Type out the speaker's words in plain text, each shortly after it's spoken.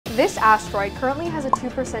This asteroid currently has a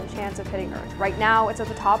 2% chance of hitting Earth. Right now, it's at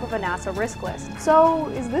the top of a NASA risk list. So,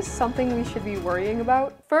 is this something we should be worrying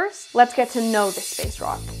about? First, let's get to know this space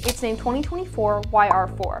rock. It's named 2024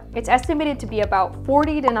 YR4. It's estimated to be about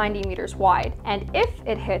 40 to 90 meters wide, and if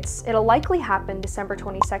it hits, it'll likely happen December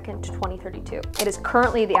 22nd to 2032. It is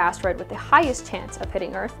currently the asteroid with the highest chance of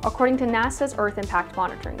hitting Earth, according to NASA's Earth Impact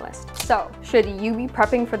Monitoring List. So, should you be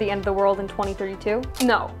prepping for the end of the world in 2032?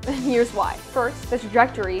 No, and here's why. First, the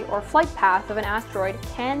trajectory or flight path of an asteroid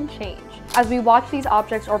can change. As we watch these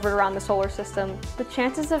objects orbit around the solar system, the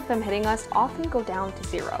chances of them hitting us often go down to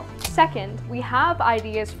 0. Second, we have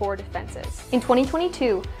ideas for defenses. In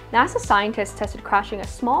 2022, NASA scientists tested crashing a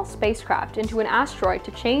small spacecraft into an asteroid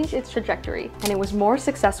to change its trajectory, and it was more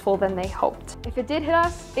successful than they hoped. If it did hit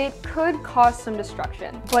us, it could cause some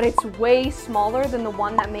destruction, but it's way smaller than the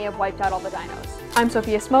one that may have wiped out all the dinos. I'm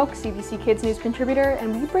Sophia Smoke, CBC Kids news contributor,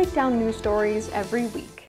 and we break down news stories every week.